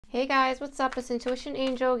Hey guys, what's up? It's Intuition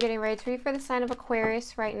Angel getting ready to read for the sign of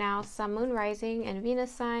Aquarius right now. Sun, Moon, Rising, and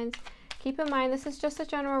Venus signs. Keep in mind, this is just a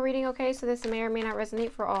general reading, okay? So this may or may not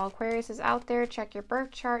resonate for all Aquariuses out there. Check your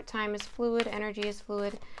birth chart. Time is fluid. Energy is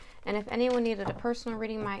fluid. And if anyone needed a personal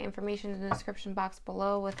reading, my information in the description box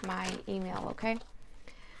below with my email, okay?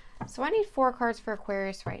 So I need 4 cards for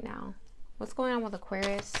Aquarius right now. What's going on with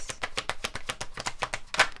Aquarius?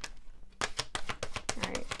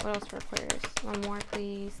 What else for Aquarius? One more,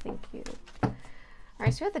 please. Thank you. All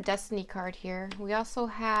right, so we have the Destiny card here. We also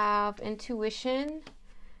have Intuition.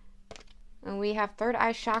 And we have Third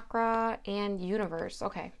Eye Chakra and Universe.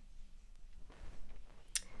 Okay.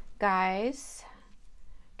 Guys,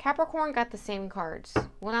 Capricorn got the same cards.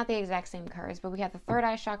 Well, not the exact same cards, but we have the Third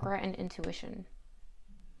Eye Chakra and Intuition.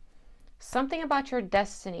 Something about your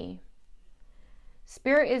destiny.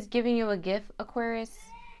 Spirit is giving you a gift, Aquarius,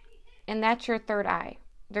 and that's your third eye.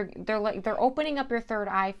 They're opening up your third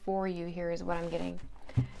eye for you here is what I'm getting.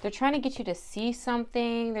 They're trying to get you to see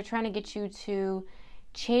something. They're trying to get you to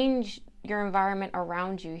change your environment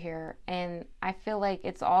around you here. And I feel like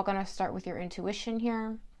it's all going to start with your intuition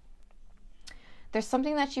here. There's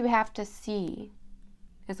something that you have to see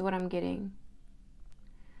is what I'm getting.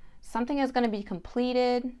 Something is going to be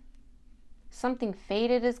completed. Something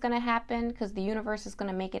fated is going to happen because the universe is going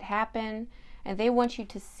to make it happen. And they want you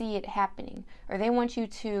to see it happening. Or they want you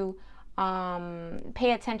to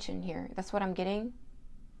pay attention here. That's what I'm getting.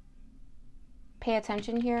 Pay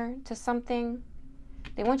attention here to something.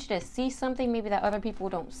 They want you to see something maybe that other people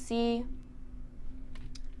don't see.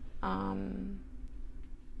 That's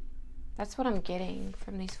what I'm getting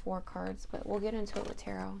from these 4 cards. But we'll get into it with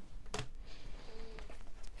tarot.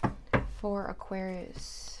 For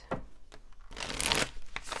Aquarius.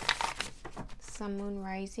 Sun, Moon,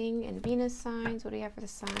 Rising, and Venus signs. What do you have for the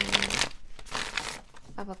sign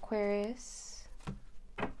of Aquarius?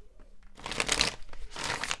 What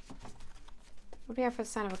do you have for the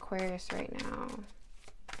sign of Aquarius right now? What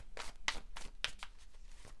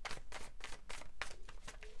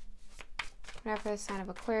do you have for the sign of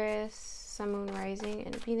Aquarius? Sun, Moon, Rising,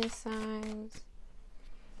 and Venus signs.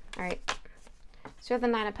 All right. So we have the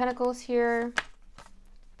 9 of Pentacles here.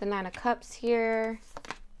 The 9 of Cups here.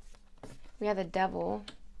 We have the Devil,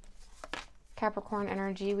 Capricorn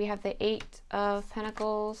energy. We have the 8 of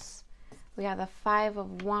Pentacles. We have the 5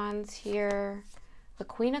 of Wands here. The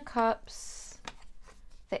Queen of Cups.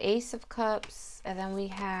 The Ace of Cups. And then we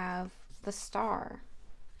have the Star.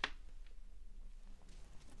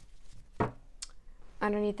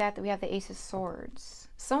 Underneath that, we have the Ace of Swords.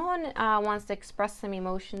 Someone wants to express some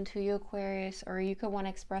emotion to you, Aquarius, or you could want to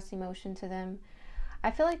express emotion to them. I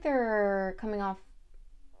feel like they're coming off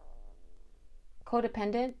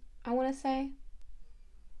codependent, I want to say.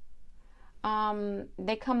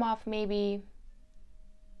 They come off maybe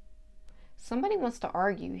somebody wants to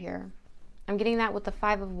argue here. I'm getting that with the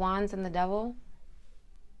 5 of Wands and the Devil.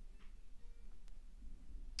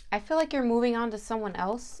 I feel like you're moving on to someone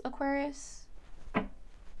else, Aquarius.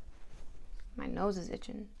 My nose is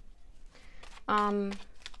itching.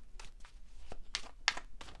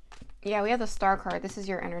 Yeah, we have the Star card. This is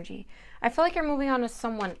your energy. I feel like you're moving on to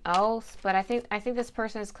someone else, but I think this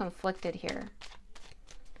person is conflicted here.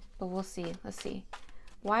 But we'll see. Let's see.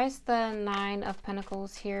 Why is the 9 of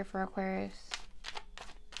Pentacles here for Aquarius?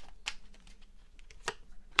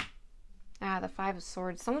 Ah, the 5 of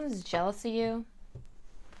Swords. Someone is jealous of you.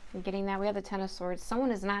 I'm getting that. We have the 10 of Swords. Someone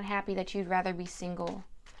is not happy that you'd rather be single.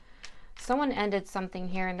 Someone ended something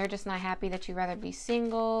here, and they're just not happy that you'd rather be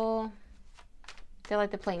single. They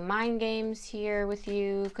like to play mind games here with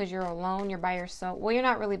you because you're alone. You're by yourself. Well, you're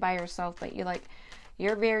not really by yourself, but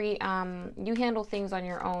you're very, you handle things on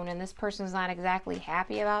your own, and this person's not exactly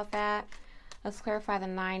happy about that. Let's clarify the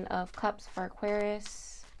 9 of Cups for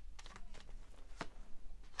Aquarius.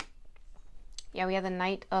 Yeah, we have the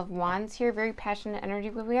Knight of Wands here. Very passionate energy,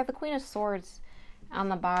 but we have the Queen of Swords on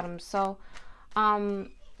the bottom. So,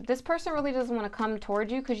 this person really doesn't want to come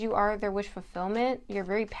towards you because you are their wish fulfillment. You're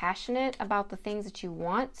very passionate about the things that you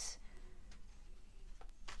want.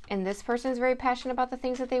 And this person is very passionate about the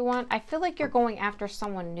things that they want. I feel like you're going after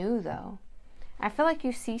someone new, though. I feel like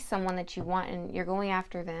you see someone that you want and you're going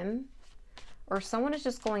after them. Or someone is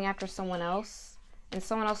just going after someone else and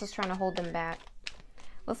someone else is trying to hold them back.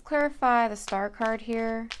 Let's clarify the Star card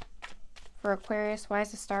here for Aquarius. Why is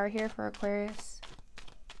the Star here for Aquarius?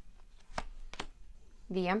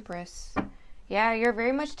 The Empress. Yeah, you're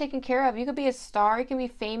very much taken care of. You could be a star. You can be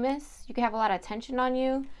famous. You can have a lot of attention on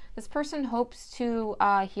you. This person hopes to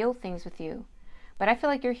heal things with you. But I feel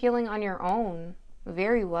like you're healing on your own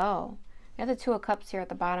very well. You have the 2 of Cups here at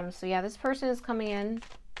the bottom. So yeah, this person is coming in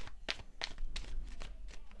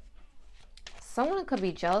Someone could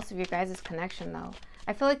be jealous of your guys' connection, though.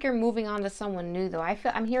 I feel like you're moving on to someone new, though.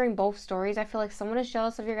 I'm hearing both stories. I feel like someone is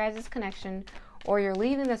jealous of your guys' connection, or you're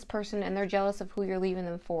leaving this person and they're jealous of who you're leaving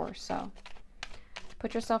them for. So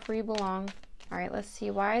put yourself where you belong. All right, let's see.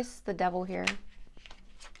 Why is the devil here?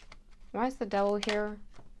 Why is the devil here?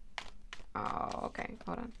 Oh, okay.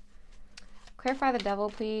 Hold on. Clarify the devil,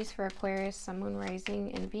 please, for Aquarius, Sun, Moon,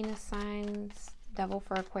 Rising, and Venus signs. Devil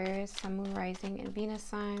for Aquarius, Sun, Moon, Rising, and Venus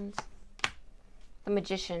signs. The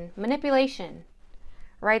Magician. Manipulation.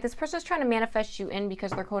 Right? This person's trying to manifest you in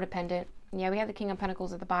because they're codependent. Yeah, we have the King of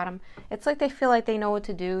Pentacles at the bottom. It's like they feel like they know what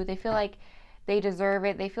to do. They feel like they deserve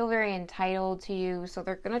it. They feel very entitled to you. So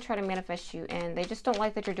they're going to try to manifest you in. They just don't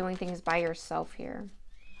like that you're doing things by yourself here,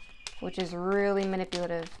 which is really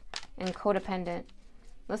manipulative and codependent.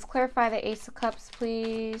 Let's clarify the Ace of Cups,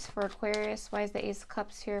 please, for Aquarius. Why is the Ace of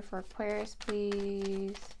Cups here for Aquarius,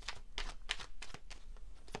 please?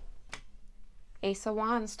 Ace of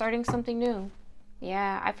Wands, starting something new.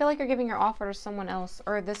 Yeah, I feel like you're giving your offer to someone else,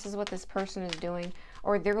 or this is what this person is doing,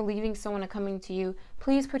 or they're leaving someone and coming to you.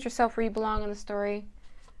 Please put yourself where you belong in the story.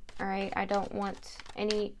 All right, I don't want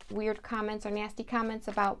any weird comments or nasty comments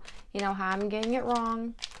about, you know, how I'm getting it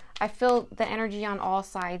wrong. I feel the energy on all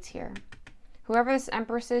sides here. Whoever this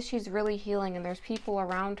Empress is, she's really healing, and there's people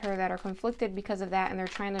around her that are conflicted because of that, and they're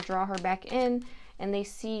trying to draw her back in, and they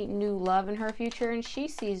see new love in her future, and she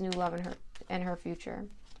sees new love in her future.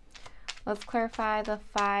 Let's clarify the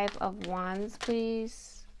Five of Wands,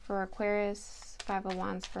 please, for Aquarius. Five of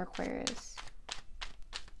Wands for Aquarius.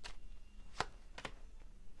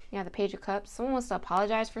 Yeah, the Page of Cups. Someone wants to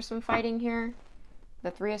apologize for some fighting here.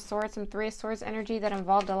 The Three of Swords, some Three of Swords energy that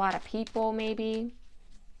involved a lot of people, maybe.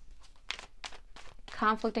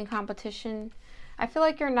 Conflict and competition. I feel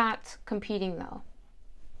like you're not competing, though.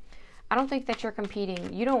 I don't think that you're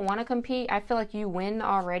competing. You don't want to compete. I feel like you win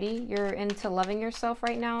already. You're into loving yourself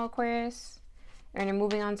right now, Aquarius. And you're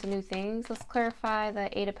moving on to new things. Let's clarify the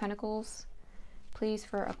Eight of Pentacles, please,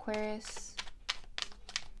 for Aquarius.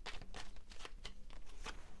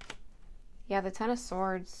 Yeah, the Ten of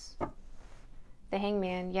Swords. The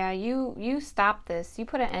Hangman. Yeah, you stopped this. You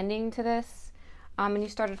put an ending to this. And you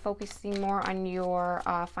started focusing more on your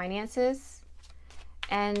finances.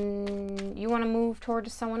 And you want to move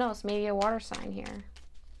towards someone else. Maybe a water sign here.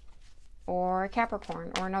 Or a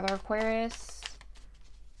Capricorn. Or another Aquarius.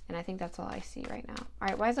 And I think that's all I see right now.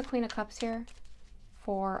 Alright, why is the Queen of Cups here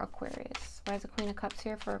for Aquarius? Why is the Queen of Cups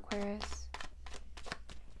here for Aquarius?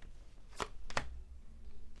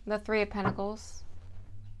 The Three of Pentacles.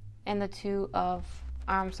 And the Two of...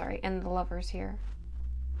 I'm sorry, and the Lovers here.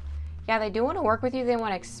 Yeah, they do want to work with you. They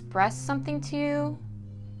want to express something to you.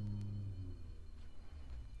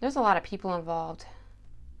 There's a lot of people involved.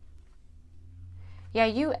 Yeah,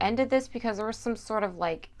 you ended this because there was some sort of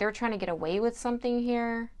like, they're trying to get away with something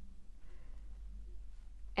here.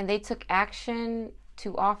 And they took action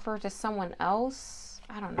to offer to someone else.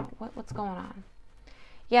 I don't know. What's going on?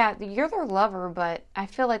 Yeah, you're their lover, but I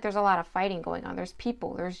feel like there's a lot of fighting going on. There's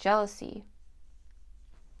people. There's jealousy.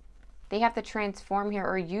 They have to transform here.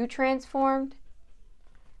 Or you transformed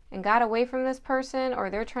and got away from this person, or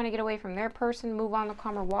they're trying to get away from their person, move on to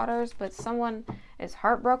calmer waters, but someone is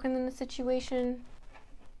heartbroken in the situation.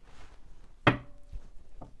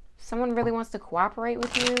 Someone really wants to cooperate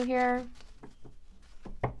with you here.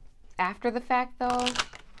 After the fact, though,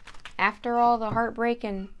 after all the heartbreak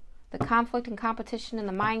and the conflict and competition and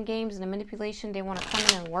the mind games and the manipulation, they want to come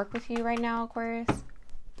in and work with you right now, Aquarius.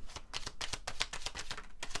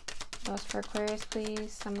 What else for Aquarius,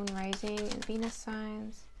 please? Sun, Moon, Rising, and Venus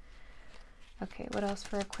signs. Okay, what else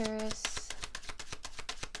for Aquarius?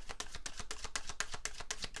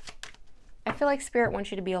 I feel like Spirit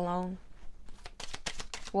wants you to be alone.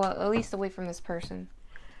 Well, at least away from this person.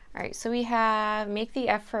 All right, so we have make the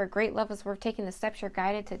effort. Great love is worth taking the steps you're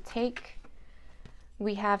guided to take.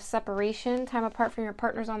 We have separation, time apart from your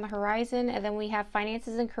partners on the horizon. And then we have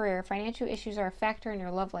finances and career. Financial issues are a factor in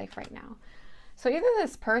your love life right now. So either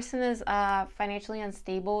this person is financially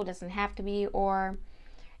unstable, doesn't have to be, or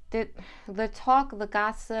the talk, the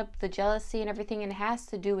gossip, the jealousy and everything, it has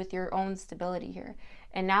to do with your own stability here.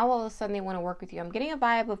 And now all of a sudden they want to work with you. I'm getting a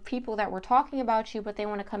vibe of people that were talking about you, but they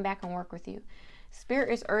want to come back and work with you.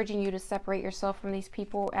 Spirit is urging you to separate yourself from these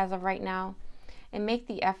people as of right now and make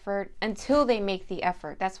the effort until they make the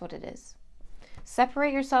effort. That's what it is.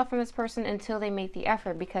 Separate yourself from this person until they make the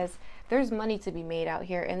effort, because there's money to be made out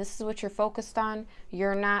here, and this is what you're focused on.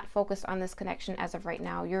 You're not focused on this connection as of right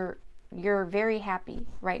now. You're very happy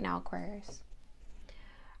right now, Aquarius.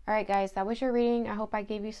 All right, guys, that was your reading. I hope I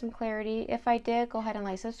gave you some clarity. If I did, go ahead and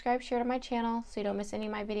like, subscribe, share to my channel so you don't miss any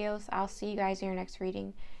of my videos. I'll see you guys in your next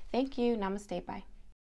reading. Thank you. Namaste. Bye.